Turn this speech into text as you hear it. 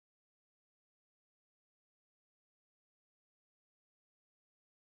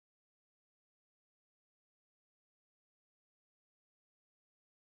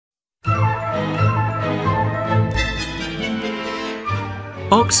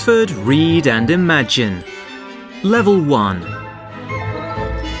Oxford Read and Imagine. Level 1.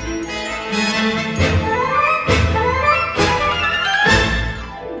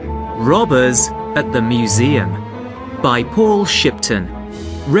 Robbers at the Museum by Paul Shipton.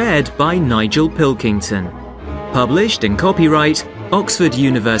 Read by Nigel Pilkington. Published in copyright Oxford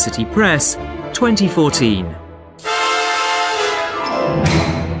University Press, 2014.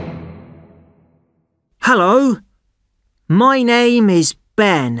 Hello, my name is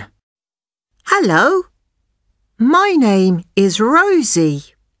Ben. Hello, my name is Rosie.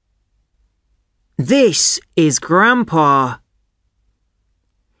 This is Grandpa.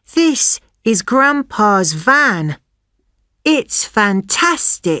 This is Grandpa's van. It's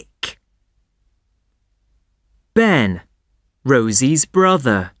fantastic. Ben, Rosie's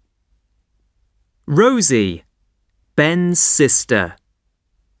brother. Rosie, Ben's sister.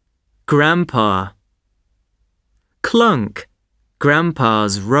 Grandpa. Clunk,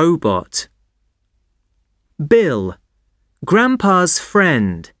 Grandpa's robot. Bill, Grandpa's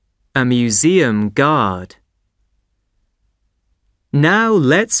friend, a museum guard. Now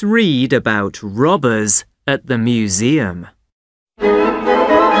let's read about robbers at the museum.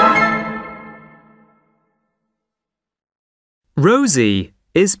 Rosie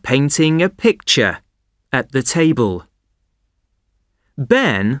is painting a picture at the table.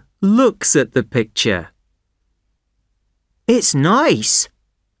 Ben looks at the picture. It's nice,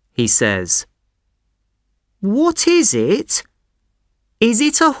 he says. What is it? Is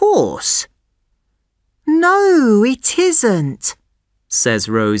it a horse? No, it isn't, says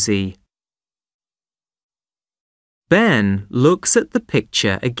Rosie. Ben looks at the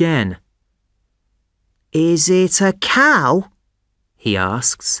picture again. Is it a cow? He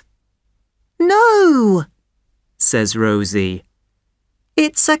asks. No, says Rosie.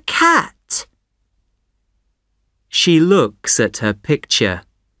 it's a cat. She looks at her picture.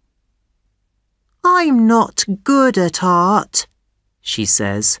 I'm not good at art, she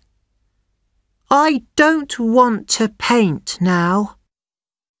says. I don't want to paint now.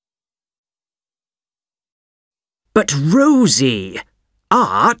 But Rosie,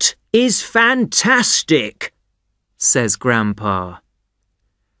 art is fantastic, says Grandpa.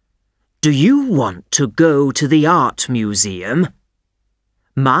 Do you want to go to the art museum?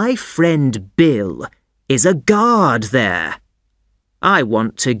 My friend Bill is a guard there. I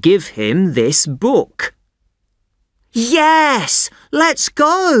want to give him this book. Yes, let's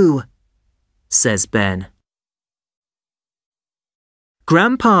go, says Ben.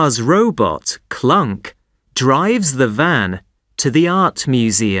 Grandpa's robot, Clunk, drives the van to the art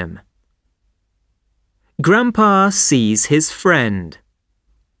museum. Grandpa sees his friend.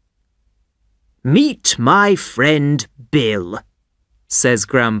 Meet my friend Bill, says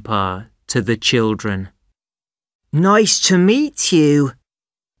Grandpa to the children. Nice to meet you,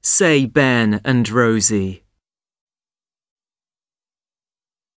 say Ben and Rosie.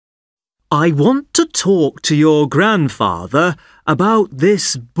 I want to talk to your grandfather about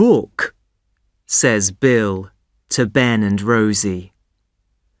this book, says Bill to Ben and Rosie.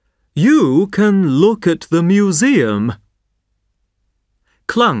 You can look at the museum.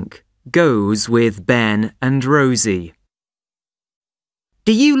 Clunk goes with Ben and Rosie.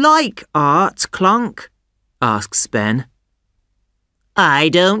 Do you like art, Clunk? asks Ben. I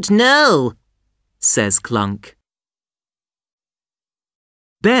don't know, says Clunk.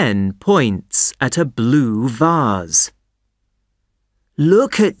 Ben points at a blue vase.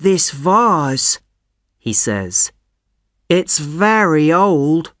 Look at this vase, he says. It's very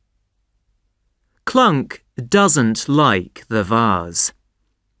old. Clunk doesn't like the vase.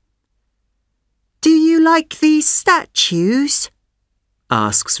 Do you like these statues?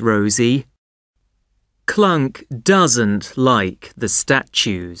 asks Rosie. Clunk doesn't like the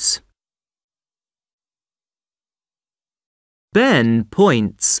statues. Ben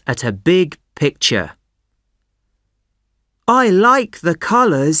points at a big picture. I like the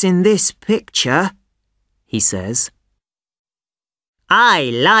colours in this picture, he says. I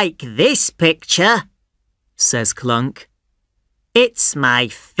like this picture, says Clunk. It's my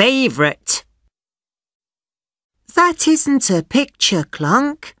favourite. That isn't a picture,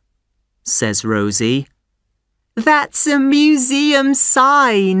 Clunk, says Rosie. That's a museum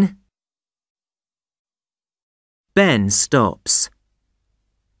sign. Ben stops.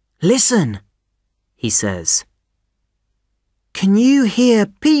 Listen, he says. Can you hear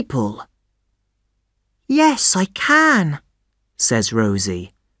people? Yes, I can, says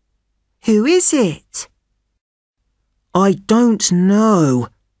Rosie. Who is it? I don't know,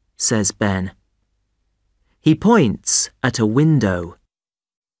 says Ben. He points at a window.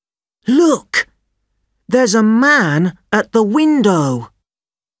 Look! There's a man at the window.